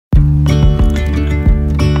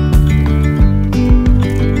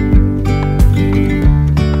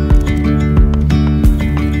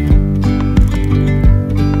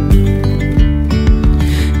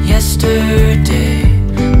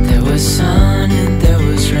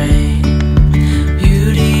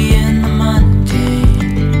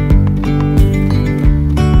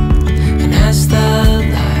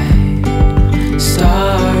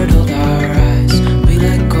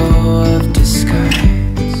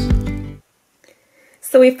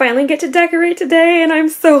So we finally get to decorate today, and I'm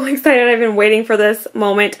so excited. I've been waiting for this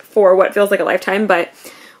moment for what feels like a lifetime, but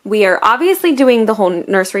we are obviously doing the whole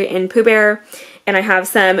nursery in Pooh Bear, and I have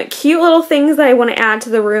some cute little things that I want to add to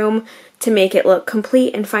the room to make it look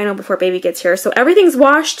complete and final before baby gets here. So everything's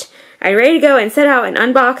washed, I'm ready to go and set out and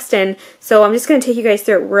unboxed, and so I'm just going to take you guys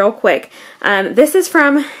through it real quick. This is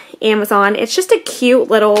from Amazon. It's just a cute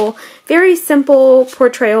little, very simple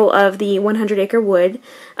portrayal of the 100 Acre Wood,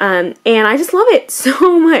 and I just love it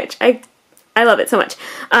so much. I love it so much.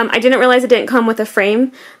 I didn't realize it didn't come with a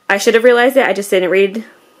frame. I should have realized it, I just didn't read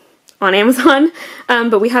on Amazon,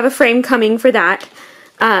 but we have a frame coming for that.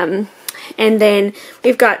 And then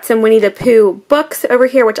we've got some Winnie the Pooh books over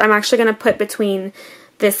here, which I'm actually going to put between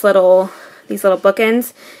these little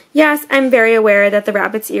bookends. Yes, I'm very aware that the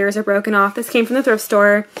rabbit's ears are broken off. This came from the thrift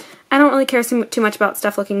store. I don't really care too much about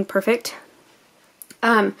stuff looking perfect.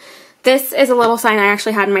 This is a little sign I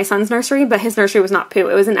actually had in my son's nursery, but his nursery was not Pooh,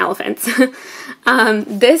 it was an elephant's.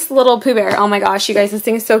 This little Pooh Bear, oh my gosh, you guys, this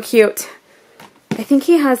thing is so cute. I think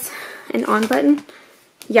he has an on button.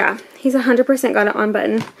 Yeah, he's 100% got an on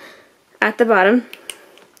button at the bottom.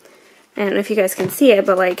 I don't know if you guys can see it,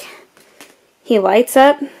 but like, he lights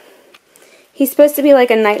up. He's supposed to be like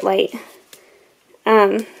a night light.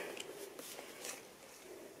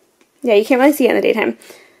 Yeah, you can't really see it in the daytime.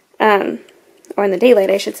 Or in the daylight,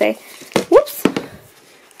 I should say. Whoops!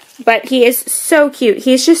 But he is so cute.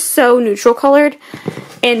 He's just so neutral colored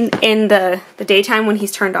in the daytime when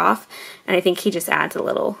he's turned off. And I think he just adds a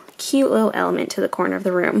little cute little element to the corner of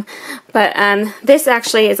the room. But this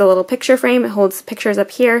actually is a little picture frame. It holds pictures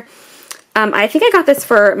up here. I think I got this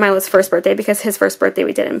for Milo's first birthday because his first birthday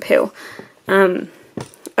we did in Pooh.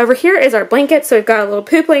 Over here is our blanket. So we've got a little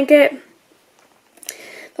Pooh blanket,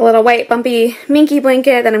 the little white bumpy minky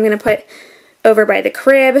blanket that I'm going to put over by the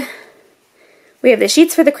crib. We have the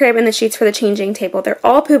sheets for the crib and the sheets for the changing table. They're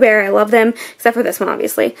all Pooh Bear. I love them, except for this one,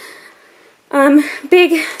 obviously.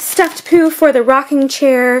 Big stuffed Pooh for the rocking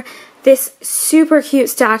chair. This super cute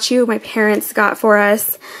statue my parents got for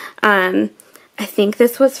us. I think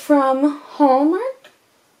this was from Hallmark.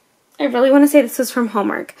 I really want to say this was from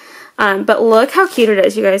Hallmark. But look how cute it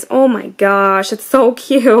is, you guys. Oh my gosh, it's so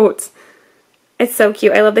cute. It's so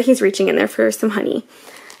cute. I love that he's reaching in there for some honey.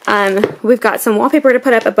 We've got some wallpaper to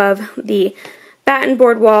put up above the batten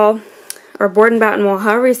board wall, or board and batten wall,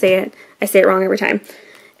 however you say it. I say it wrong every time.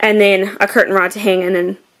 And then a curtain rod to hang, and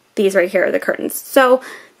then these right here are the curtains. So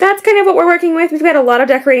that's kind of what we're working with. We've got a lot of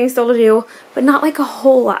decorating still to do, but not like a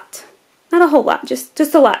whole lot. Not a whole lot, just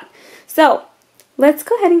a lot. So let's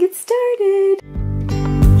go ahead and get started.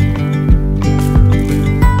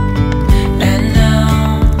 And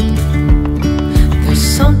now, there's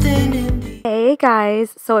something in the... Hey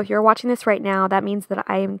guys, so if you're watching this right now, that means that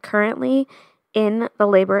I am currently in the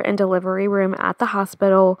labor and delivery room at the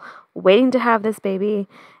hospital waiting to have this baby,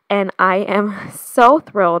 and I am so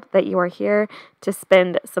thrilled that you are here to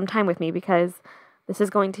spend some time with me because this is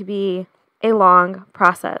going to be a long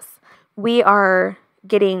process. We are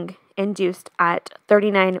getting induced at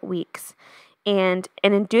 39 weeks, and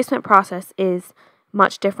an inducement process is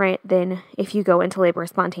much different than if you go into labor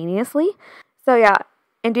spontaneously. So yeah,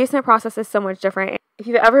 inducement process is so much different. If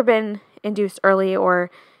you've ever been induced early, or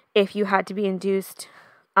if you had to be induced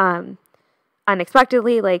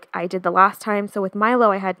unexpectedly, like I did the last time. So with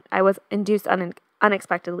Milo, I was induced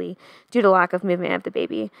unexpectedly due to lack of movement of the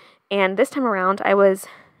baby, and this time around I was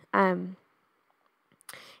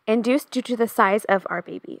induced due to the size of our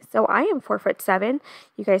baby. So I am 4'7".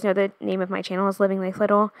 You guys know the name of my channel is Living Life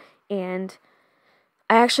Little, and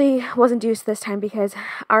I actually was induced this time because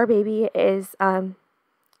our baby is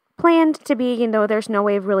planned to be, you know, there's no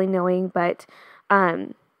way of really knowing, but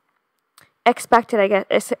expected,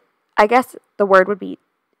 I guess the word would be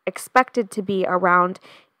expected to be around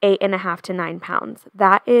 8.5 to 9 pounds.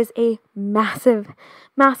 That is a massive,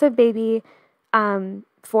 massive baby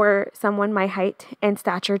for someone my height and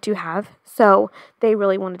stature to have. So they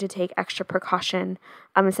really wanted to take extra precaution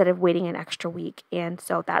instead of waiting an extra week. And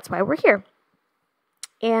so that's why we're here.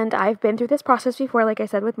 And I've been through this process before, like I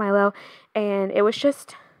said, with Milo, and it was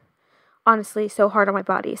just honestly so hard on my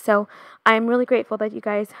body. So I'm really grateful that you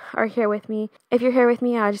guys are here with me. If you're here with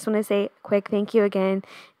me, I just want to say a quick thank you again,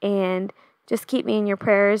 and just keep me in your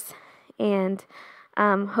prayers, and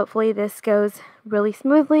hopefully this goes really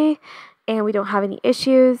smoothly and we don't have any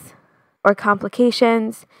issues or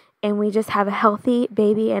complications, and we just have a healthy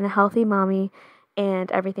baby and a healthy mommy,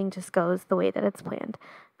 and everything just goes the way that it's planned.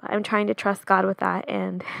 But I'm trying to trust God with that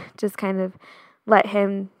and just kind of let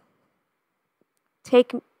him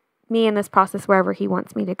take me in this process wherever he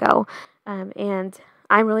wants me to go. And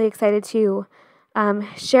I'm really excited to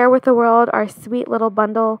share with the world our sweet little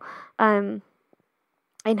bundle, and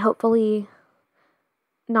hopefully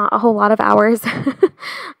not a whole lot of hours.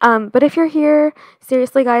 But if you're here,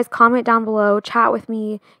 seriously guys, comment down below, chat with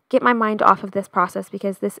me, get my mind off of this process,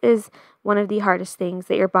 because this is one of the hardest things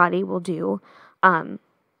that your body will do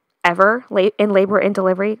ever in labor and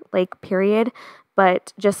delivery, like, period.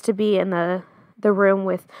 But just to be in the room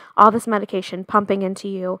with all this medication pumping into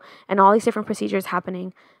you and all these different procedures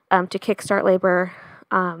happening to kickstart labor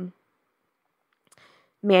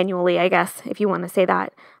manually, I guess, if you want to say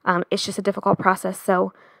that, it's just a difficult process.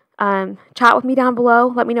 So chat with me down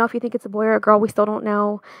below. Let me know if you think it's a boy or a girl. We still don't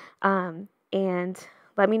know. And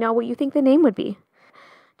let me know what you think the name would be.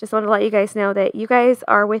 Just wanted to let you guys know that you guys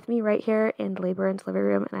are with me right here in labor and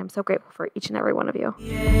delivery room, and I'm so grateful for each and every one of you.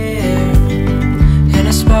 And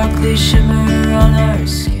a sparkly shimmer on our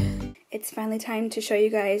skin. It's finally time to show you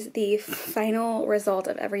guys the final result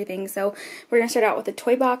of everything. So we're going to start out with the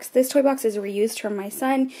toy box. This toy box is reused from my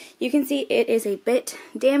son. You can see it is a bit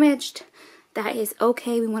damaged. That is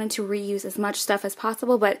okay. We wanted to reuse as much stuff as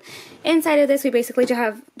possible, but inside of this we basically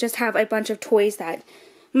just have a bunch of toys that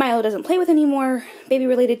Milo doesn't play with anymore,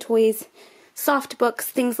 baby-related toys, soft books,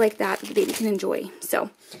 things like that the baby can enjoy. So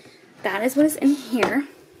that is what is in here.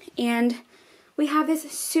 And we have this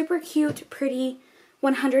super cute, pretty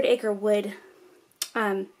 100 Acre Wood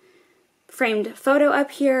framed photo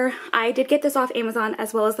up here. I did get this off Amazon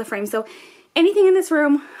as well as the frame. So anything in this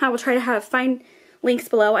room, I will try to find links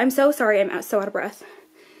below. I'm so sorry, I'm so out of breath.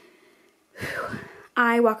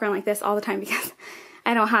 I walk around like this all the time because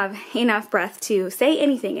I don't have enough breath to say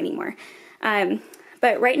anything anymore.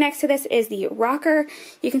 But right next to this is the rocker.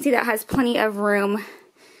 You can see that has plenty of room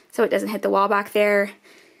so it doesn't hit the wall back there.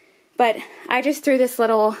 But I just threw this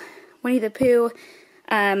little Winnie the Pooh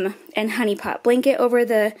and honey pot blanket over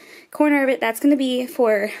the corner of it. That's going to be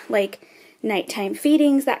for like nighttime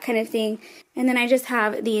feedings, that kind of thing. And then I just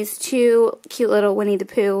have these two cute little Winnie the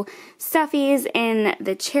Pooh stuffies in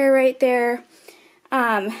the chair right there.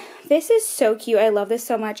 This is so cute. I love this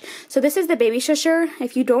so much. So this is the baby shusher.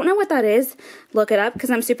 If you don't know what that is, look it up because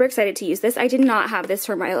I'm super excited to use this. I did not have this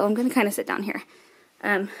for Milo. I'm going to kind of sit down here.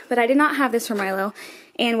 But I did not have this for Milo.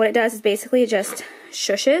 And what it does is basically just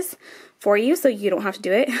shushes for you so you don't have to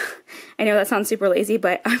do it. I know that sounds super lazy,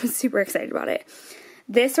 but I'm super excited about it.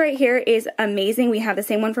 This right here is amazing. We have the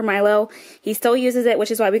same one for Milo. He still uses it,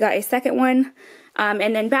 which is why we got a second one.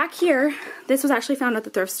 And then back here, this was actually found at the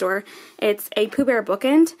thrift store. It's a Pooh Bear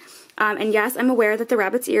bookend. And yes, I'm aware that the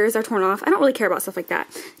rabbit's ears are torn off. I don't really care about stuff like that.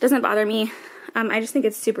 It doesn't bother me. I just think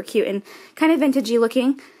it's super cute and kind of vintagey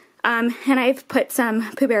looking. And I've put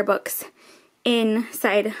some Pooh Bear books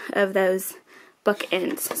inside of those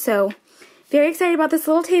bookends. So very excited about this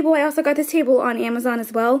little table. I also got this table on Amazon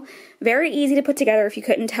as well. Very easy to put together if you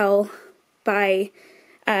couldn't tell by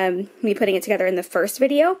me putting it together in the first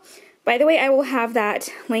video. By the way, I will have that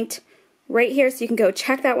linked right here so you can go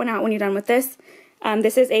check that one out when you're done with this.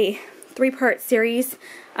 This is a 3-part series.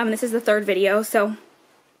 This is the 3rd video, so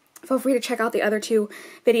feel free to check out the other 2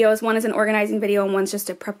 videos. One is an organizing video and one's just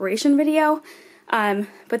a preparation video.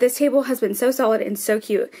 But this table has been so solid and so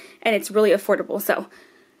cute, and it's really affordable, so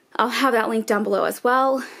I'll have that link down below as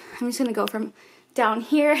well. I'm just going to go from down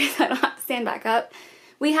here so I don't have to stand back up.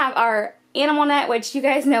 We have our animal net, which you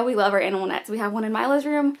guys know we love our animal nets. We have one in Milo's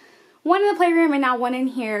room, one in the playroom, and now one in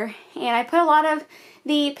here. And I put a lot of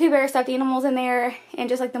the Pooh Bear stuffed animals in there, and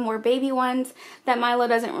just like the more baby ones that Milo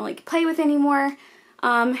doesn't really play with anymore.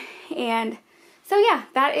 And so yeah,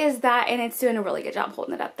 that is that, and it's doing a really good job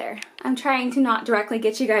holding it up there. I'm trying to not directly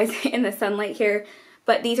get you guys in the sunlight here,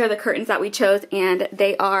 but these are the curtains that we chose, and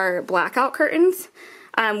they are blackout curtains.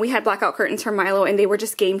 We had blackout curtains for Milo, and they were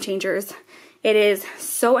just game changers. It is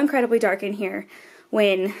so incredibly dark in here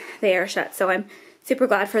when they are shut, so I'm super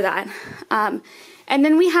glad for that. And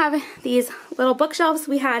then we have these little bookshelves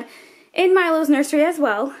we had in Milo's nursery as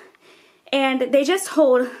well, and they just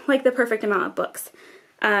hold like the perfect amount of books.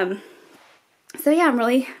 So yeah, I'm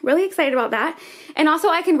really excited about that. And also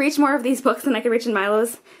I can reach more of these books than I could reach in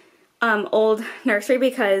Milo's old nursery,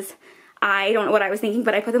 because I don't know what I was thinking,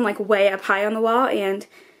 but I put them like way up high on the wall, and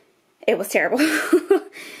it was terrible.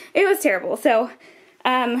 It was terrible. So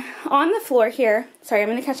on the floor here, sorry, I'm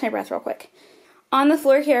going to catch my breath real quick. On the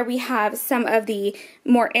floor here, we have some of the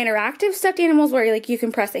more interactive stuffed animals where like you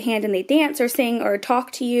can press a hand and they dance or sing or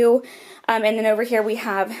talk to you. And then over here we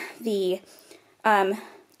have the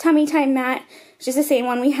tummy time mat, which is the same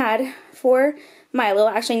one we had for Milo.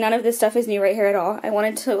 Actually, none of this stuff is new right here at all. I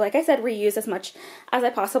wanted to, like I said, reuse as much as I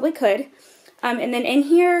possibly could. And then in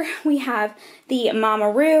here we have the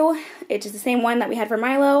Mama Roo, which is the same one that we had for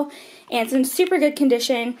Milo. and it's in super good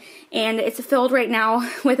condition, and it's filled right now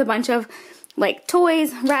with a bunch of like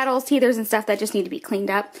toys, rattles, teethers, and stuff that just need to be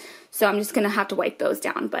cleaned up. So I'm just gonna have to wipe those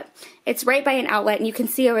down, but it's right by an outlet, and you can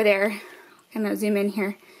see over there, I'm gonna zoom in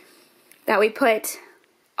here, that we put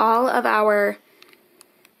all of our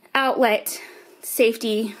outlet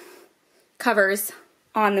safety covers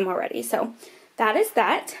on them already. So that is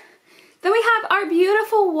that. Then we have our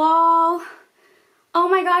beautiful wall. Oh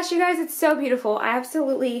my gosh, you guys, it's so beautiful. I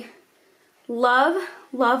absolutely love,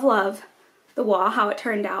 love, love the wall, how it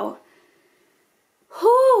turned out.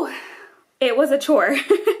 Whew, it was a chore.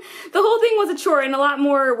 The whole thing was a chore and a lot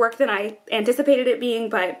more work than I anticipated it being,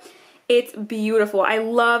 but it's beautiful. I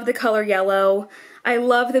love the color yellow. I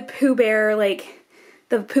love the Pooh Bear, like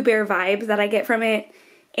the Pooh Bear vibes that I get from it.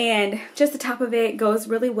 And just the top of it goes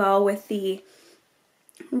really well with the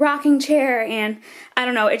rocking chair, and I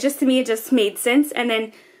don't know, it just, to me, it just made sense. And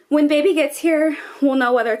then when baby gets here, we'll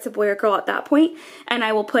know whether it's a boy or girl at that point, and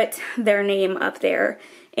I will put their name up there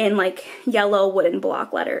in like yellow wooden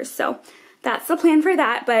block letters. So that's the plan for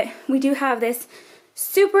that. But we do have this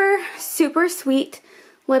super, super sweet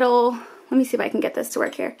little, let me see if I can get this to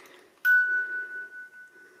work here.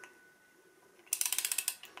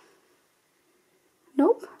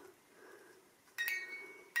 Nope.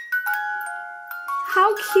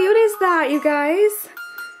 How cute is that, you guys?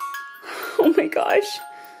 Oh my gosh.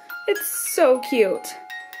 It's so cute.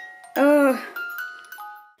 Ugh.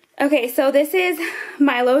 Okay, so this is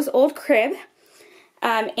Milo's old crib.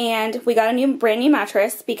 And we got a brand new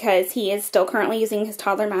mattress because he is still currently using his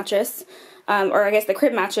toddler mattress. Or I guess the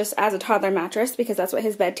crib mattress as a toddler mattress because that's what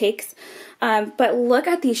his bed takes. But look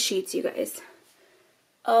at these sheets, you guys.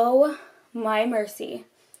 Oh my mercy.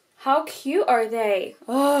 How cute are they?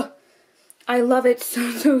 Oh, I love it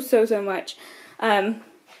so much.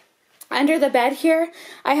 Under the bed here,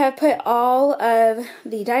 I have put all of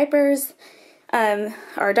the diapers,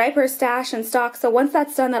 our diaper stash and stock. So once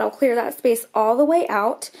that's done, that'll clear that space all the way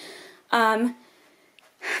out.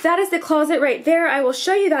 That is the closet right there. I will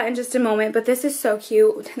show you that in just a moment, but this is so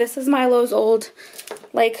cute. This is Milo's old,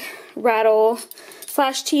 like, rattle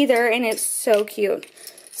slash teether, and it's so cute.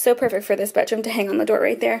 So perfect for this bedroom to hang on the door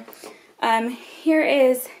right there. Here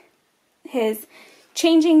is his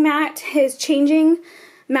changing mat. His changing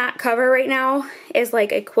mat cover right now is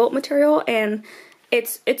like a quilt material, and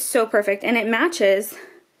it's so perfect, and it matches.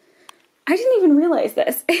 I didn't even realize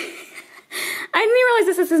this. I didn't even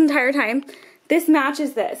realize this entire time. This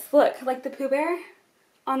matches this. Look, like the Pooh Bear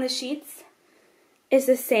on the sheets is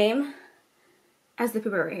the same as the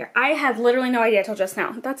Pooh Bear right here. I had literally no idea until just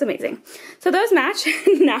now. That's amazing. So those match.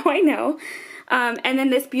 Now I know. And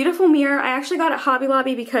then this beautiful mirror, I actually got at Hobby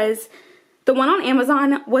Lobby because the one on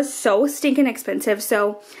Amazon was so stinking expensive.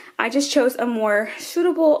 So I just chose a more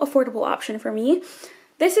suitable, affordable option for me.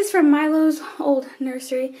 This is from Milo's old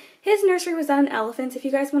nursery. His nursery was on elephants. If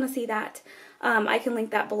you guys want to see that, I can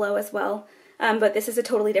link that below as well. But this is a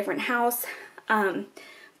totally different house.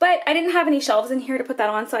 But I didn't have any shelves in here to put that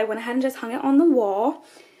on, so I went ahead and just hung it on the wall.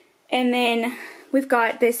 And then we've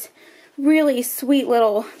got this really sweet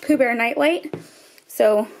little Pooh Bear nightlight.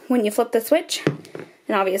 So when you flip the switch,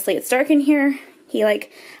 and obviously it's dark in here, he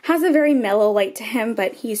like has a very mellow light to him,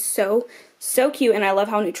 but he's so cute, and I love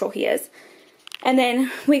how neutral he is. And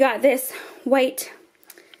then we got this white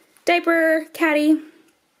diaper caddy,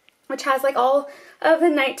 which has like all of the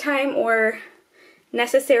nighttime or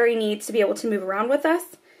necessary needs to be able to move around with us.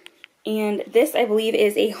 And this, I believe,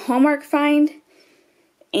 is a Hallmark find.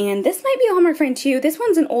 And this might be a Hallmark find too. This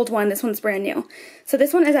one's an old one. This one's brand new. So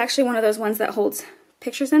this one is actually one of those ones that holds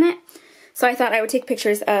pictures in it. So I thought I would take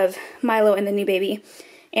pictures of Milo and the new baby.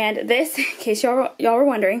 And this, in case y'all were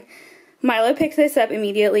wondering, Milo picked this up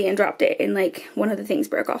immediately and dropped it, and like one of the things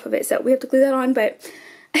broke off of it. So we have to glue that on, but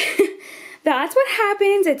that's what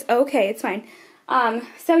happens. It's okay. It's fine.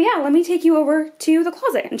 So yeah, let me take you over to the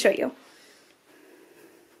closet and show you.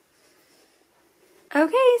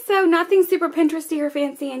 Okay, so nothing super Pinteresty or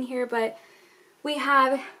fancy in here, but we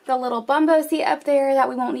have the little bumbo seat up there that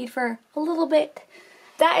we won't need for a little bit.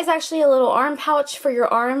 That is actually a little arm pouch for your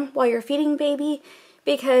arm while you're feeding baby,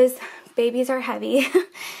 because babies are heavy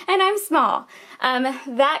and I'm small.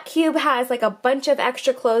 That cube has like a bunch of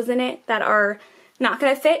extra clothes in it that are not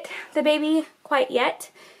going to fit the baby quite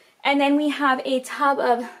yet. And then we have a tub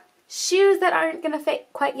of shoes that aren't going to fit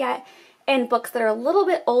quite yet, and books that are a little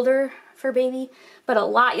bit older for baby, but a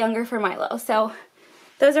lot younger for Milo. So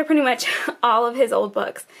those are pretty much all of his old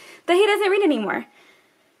books that he doesn't read anymore.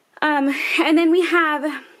 And then we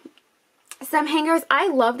have some hangers. I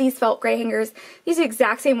love these felt gray hangers. These are the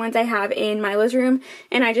exact same ones I have in Milo's room,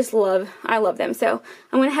 and I love them. So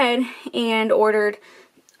I went ahead and ordered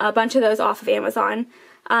a bunch of those off of Amazon.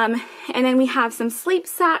 And then we have some sleep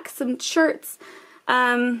sacks, some shirts,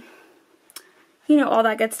 you know, all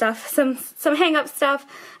that good stuff. Some hang-up stuff.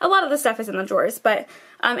 A lot of the stuff is in the drawers, but,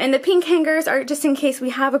 and the pink hangers are just in case we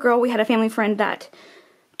have a girl. We had a family friend that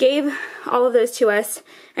gave all of those to us.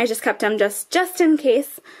 I just kept them just in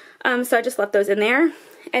case. So I just left those in there.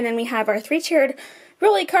 And then we have our 3-tiered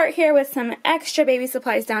rolly cart here with some extra baby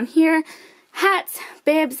supplies down here. Hats,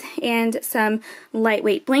 bibs, and some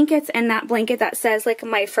lightweight blankets. And that blanket that says like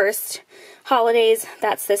my first holidays,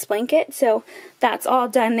 that's this blanket. So that's all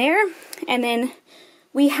done there. And then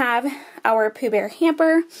we have our Pooh Bear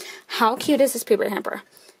hamper. How cute is this Pooh Bear hamper?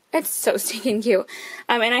 It's so stinking cute.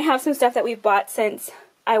 And I have some stuff that we've bought since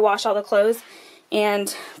I wash all the clothes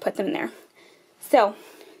and put them in there. So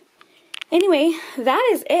anyway, that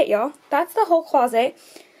is it, y'all. That's the whole closet.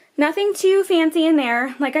 Nothing too fancy in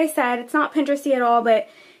there. Like I said, it's not Pinteresty at all, but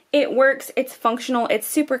it works, it's functional, it's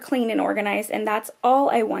super clean and organized, and that's all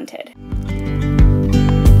I wanted.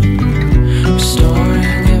 Restoring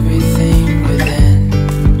everything within.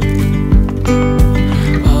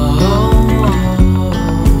 Oh,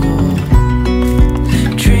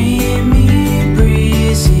 dreamy,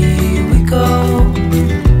 breezy, we go.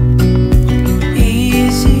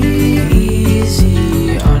 Easy,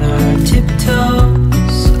 easy on our tiptoes.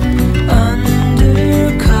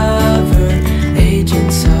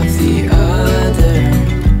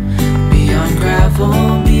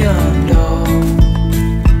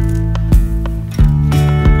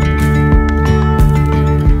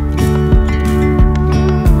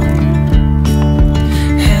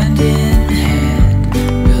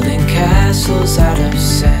 Out of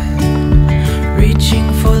sand,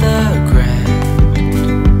 reaching for